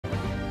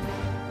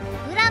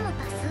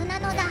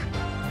のだ。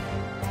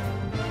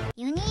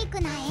ユニー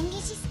クな演技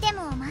システ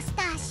ムをマス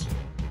ターし、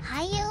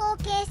俳優を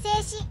形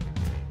成し、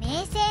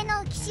名声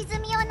の浮き沈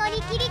みを乗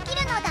り切りき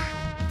るのだ。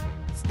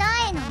スタ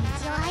ーへの道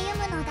を歩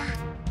むのだ。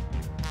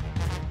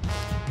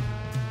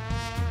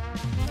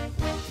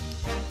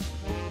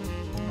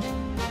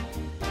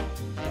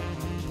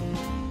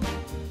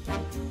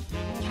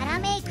キャラ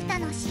メイク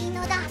楽しい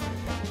のだ。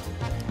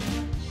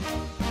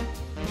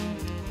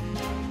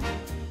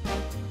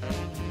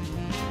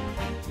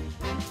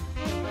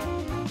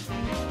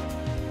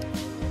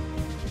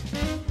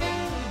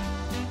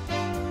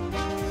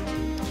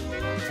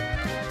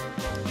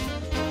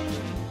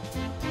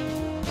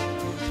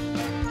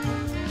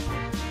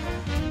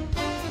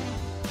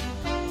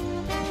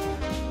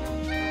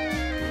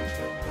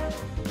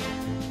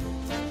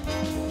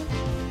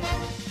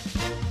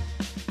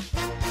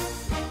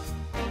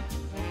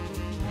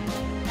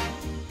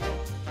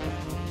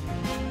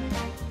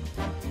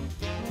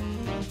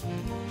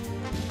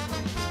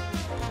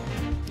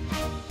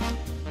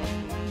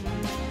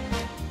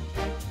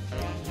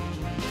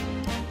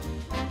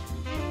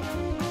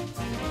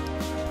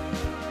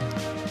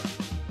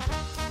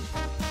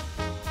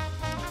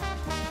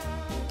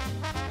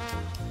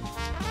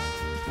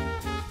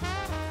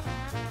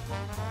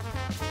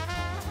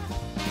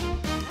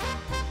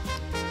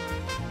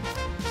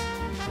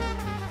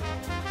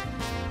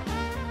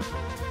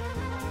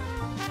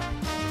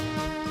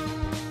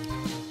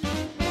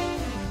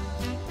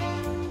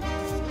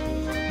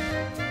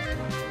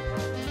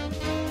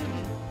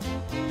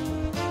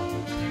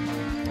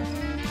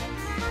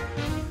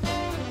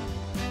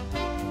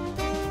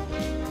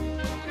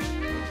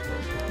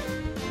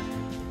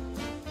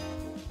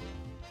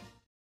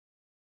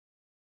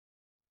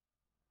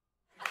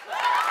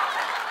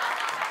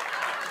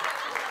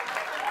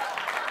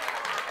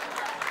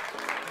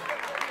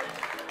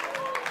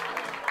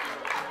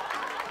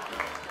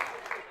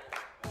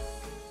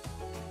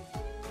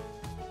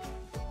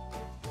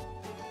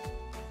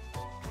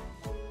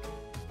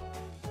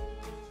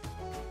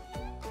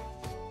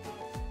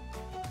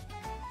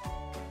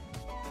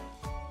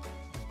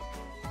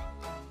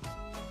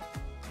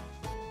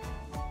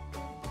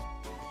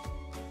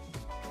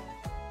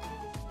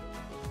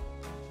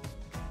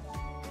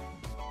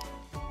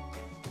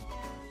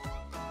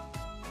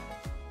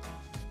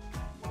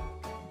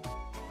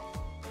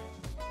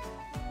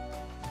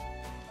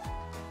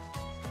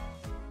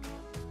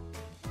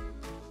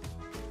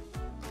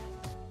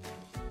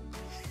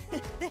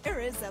There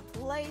is a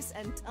place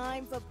and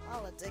time for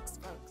politics,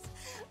 folks.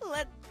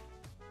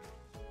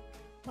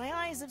 My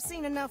eyes have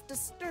seen enough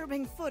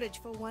disturbing footage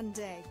for one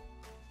day.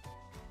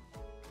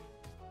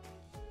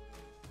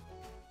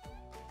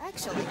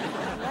 Actually,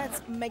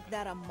 let's make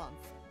that a month.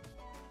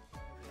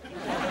 That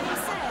being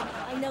said,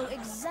 I know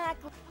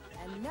exactly...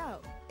 And no,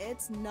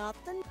 it's not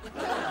the...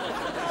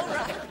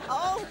 Alright,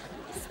 oh,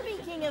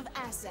 speaking of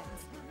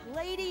assets,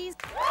 ladies...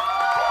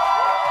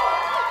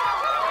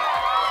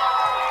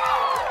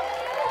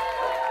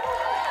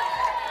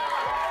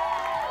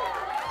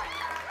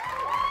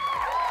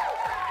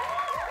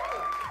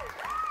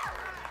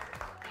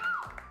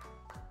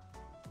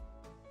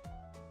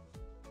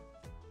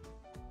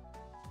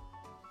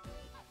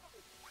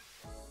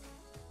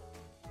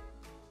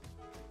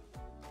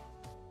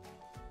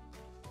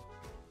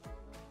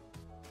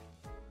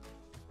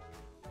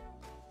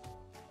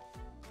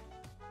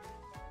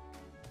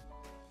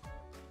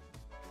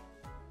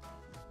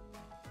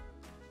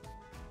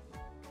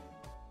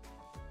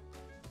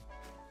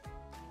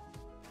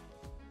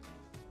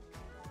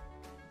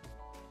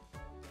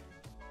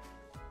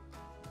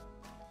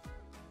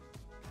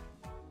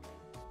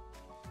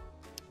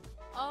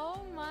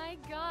 Oh my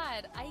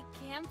god, I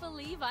can't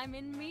believe I'm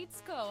in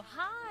Mitsuko.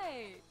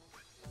 Hi!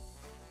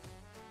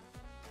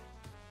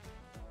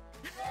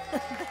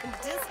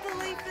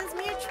 Disbelief is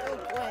mutual,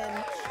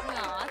 Quinn.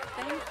 Aw,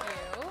 thank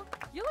you.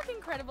 You look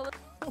incredible.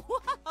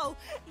 Wow!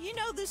 You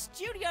know the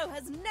studio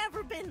has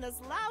never been this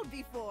loud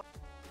before.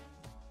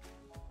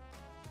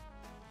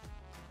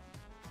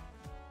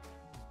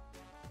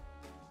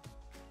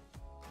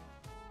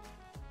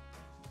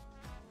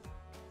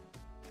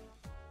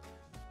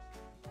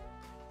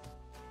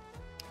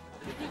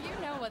 You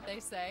know what they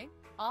say.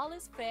 All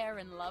is fair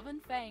in love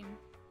and fame.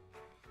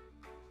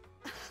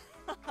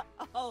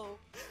 Oh,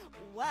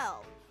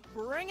 well,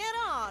 bring it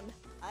on.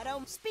 I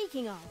don't...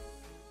 Speaking of...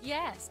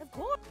 Yes, Of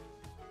course.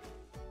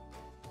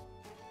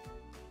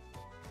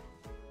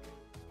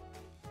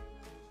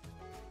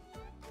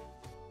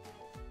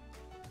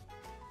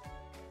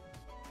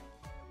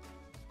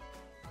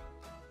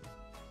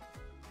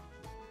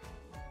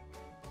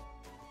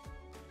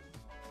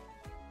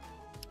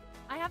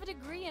 I have a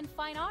degree in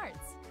fine arts.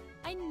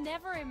 I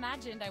never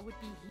imagined I would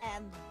be here.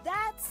 And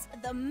that's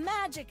the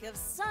magic of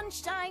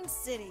Sunshine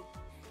City.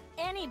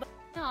 Anybody...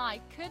 No, I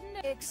couldn't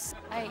have...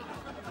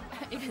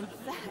 In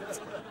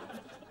fact,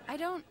 I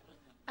don't...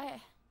 a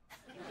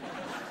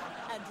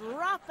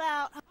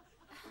dropout...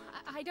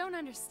 I don't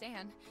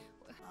understand.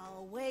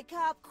 Oh, wake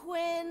up,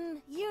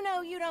 Quinn. You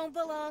know you don't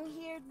belong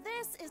here.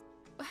 This is...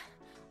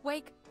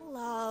 Wake...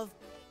 Love.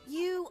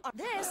 You are.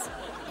 This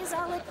is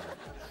our.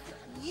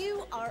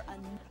 You are a.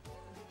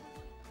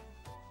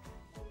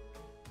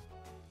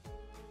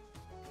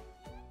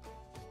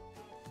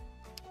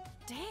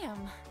 Damn,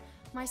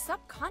 my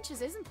subconscious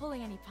isn't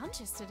pulling any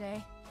punches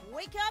today.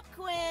 Wake up,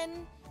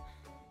 Quinn.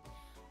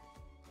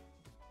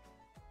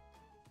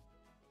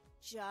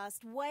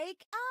 Just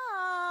wake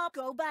up.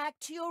 Go back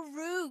to your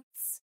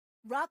roots.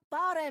 Rock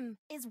bottom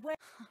is where.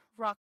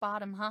 Rock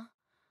bottom, huh?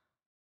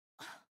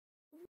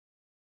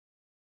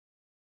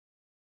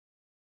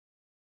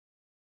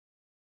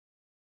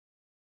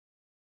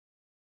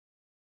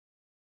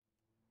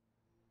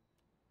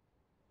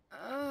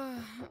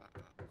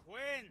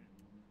 Quinn!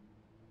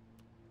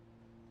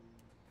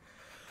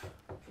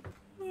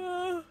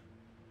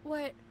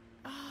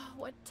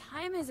 What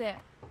time is it?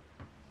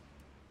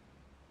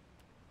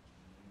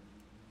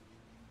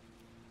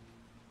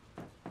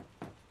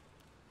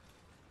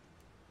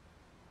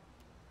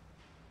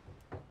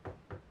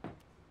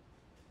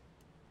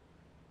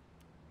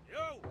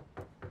 Yo!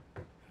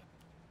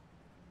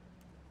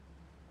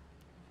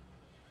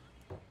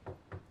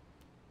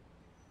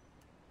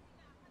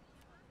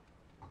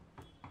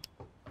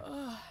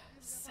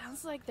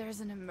 Sounds like there's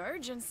an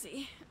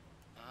emergency.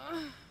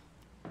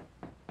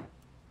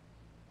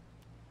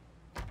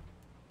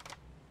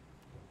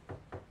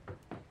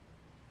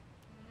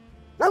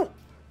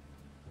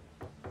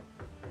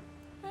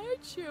 Hey,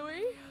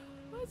 Chewie.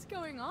 What's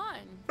going on?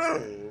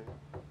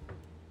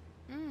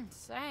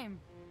 Same.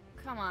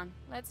 Come on,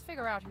 let's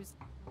figure out who's...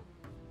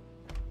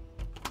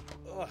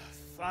 Oh,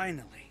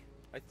 finally.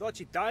 I thought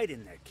you died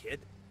in there,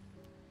 kid.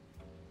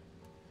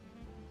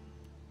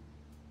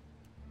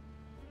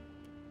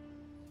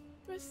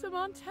 Mr.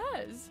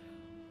 Montez,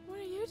 what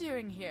are you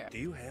doing here? Do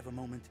you have a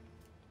moment?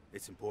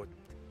 It's important.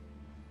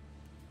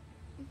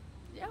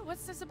 Yeah,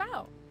 what's this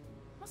about?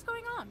 What's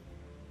going on?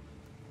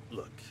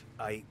 Look,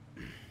 I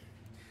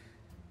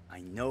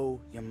know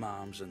your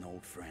mom's an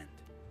old friend,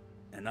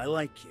 and I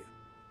like you.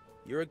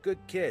 You're a good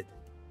kid.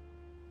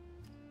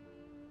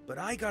 But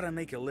I gotta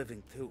make a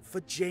living too,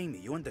 for Jamie,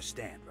 you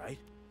understand, right?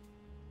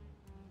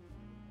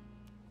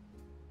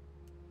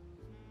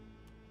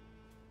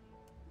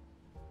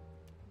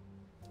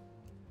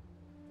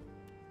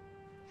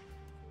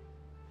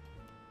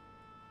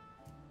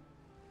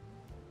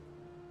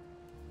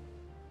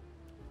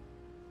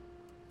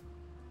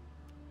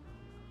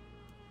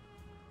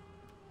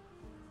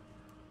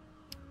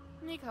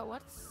 Nico,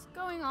 what's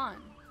going on?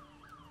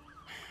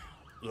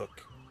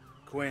 Look,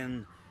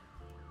 Quinn,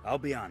 I'll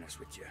be honest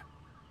with you.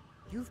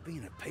 You've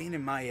been a pain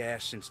in my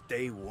ass since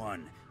day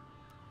one.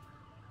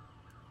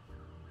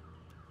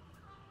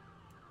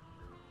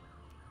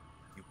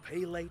 You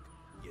pay late,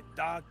 your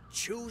dog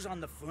chews on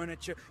the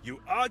furniture,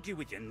 you argue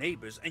with your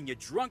neighbors, and your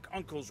drunk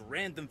uncle's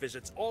random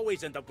visits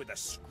always end up with a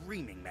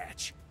screaming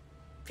match.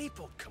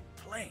 People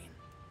complain.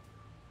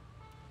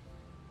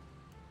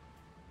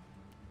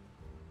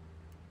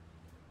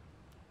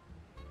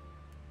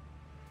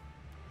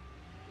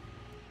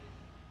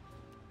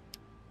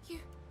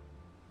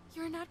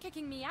 You're not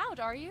kicking me out,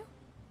 are you?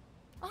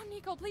 Oh,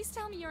 Nico, please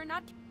tell me you're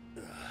not...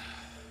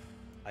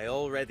 I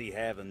already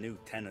have a new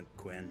tenant,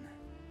 Quinn.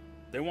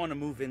 They want to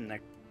move in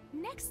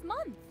Next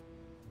month?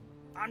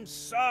 I'm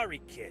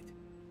sorry, kid.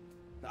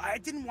 I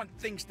didn't want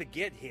things to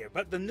get here,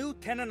 but the new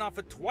tenant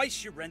offered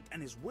twice your rent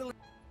and is willing...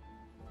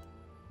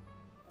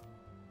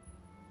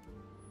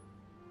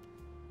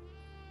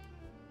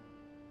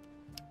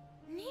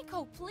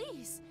 Nico,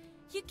 please!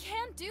 You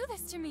can't do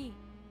this to me!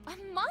 A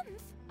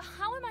month?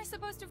 How am I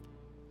supposed to...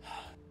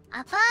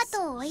 アパー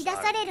トを追い出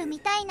されるみ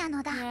たいな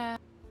のだ。 Yeah,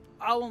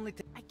 I'll only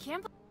take... I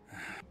can't...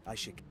 I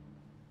should...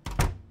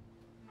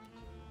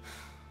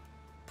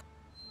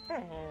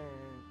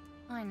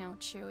 I know,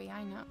 Chewie,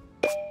 I know.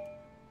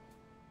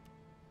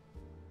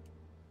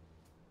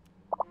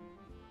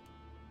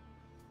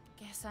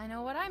 Guess I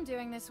know what I'm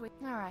doing this week.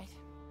 Alright.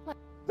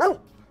 Oh,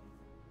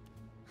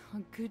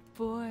 good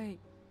boy.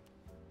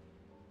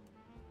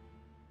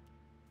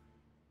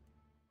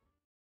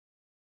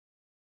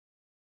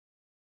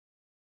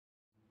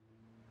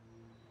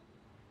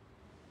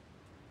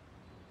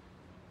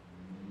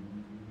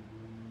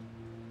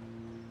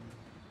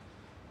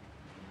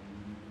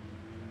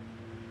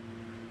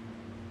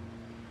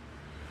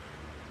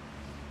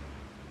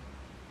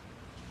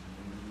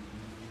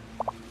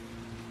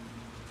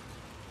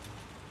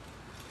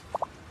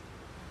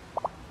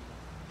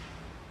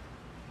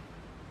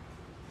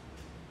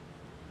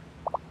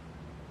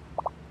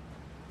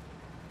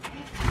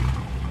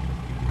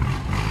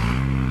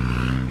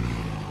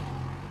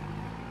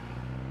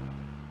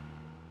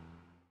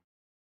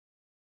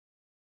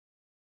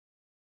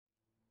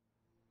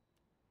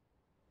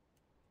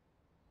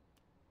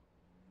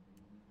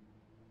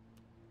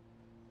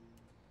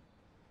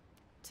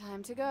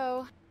 Time to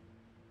go.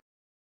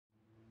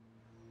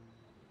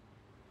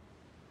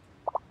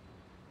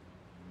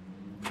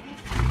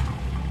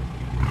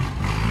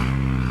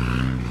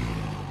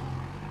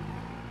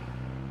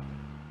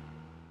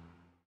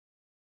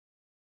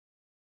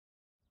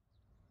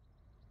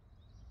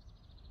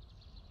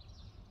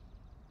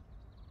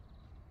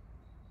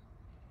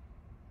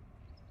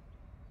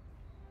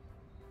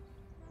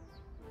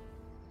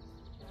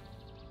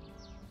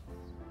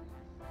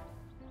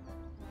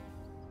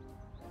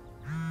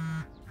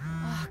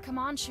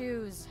 on,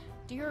 choose.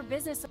 Do your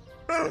business.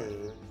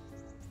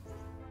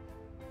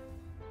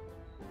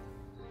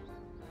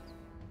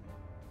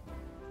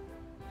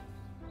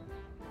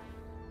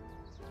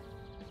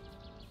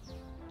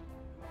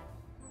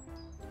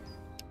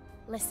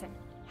 Listen,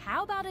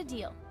 how about a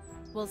deal?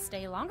 We'll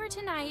stay longer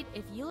tonight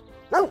if you.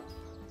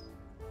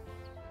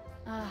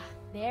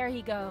 There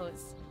he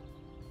goes.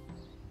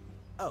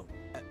 Oh,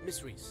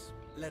 Miss Reese,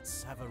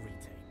 let's have a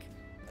retake.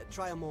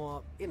 Try a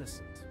more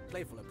innocent,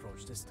 playful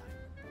approach this time.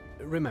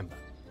 Remember,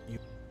 you...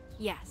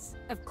 Yes,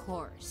 of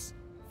course.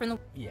 From the.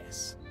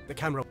 Yes, the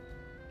camera...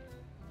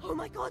 Oh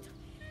my god!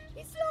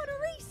 It's Lana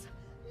Reese!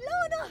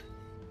 Lana!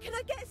 Can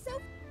I get a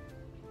selfie?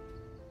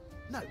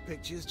 No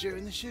pictures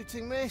during the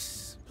shooting,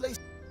 miss. Please.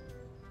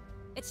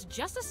 It's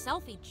just a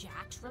selfie,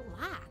 Jax.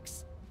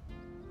 Relax.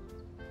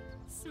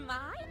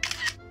 Smile.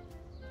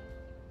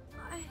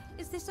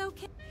 Is this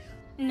okay?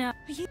 No.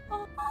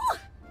 Oh.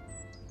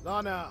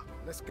 Lana,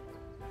 let's go.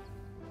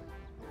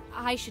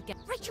 I should get.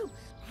 Rachel,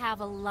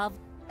 have a love.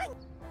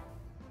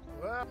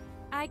 Well,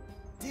 I.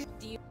 did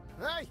you?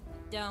 Hey!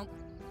 Don't.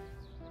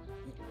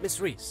 Miss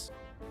Reese.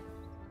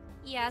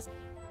 Yes.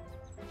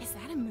 Is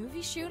that a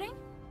movie shooting?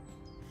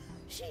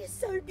 She is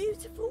so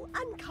beautiful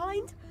and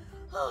kind.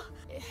 Oh,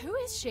 Who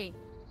is she?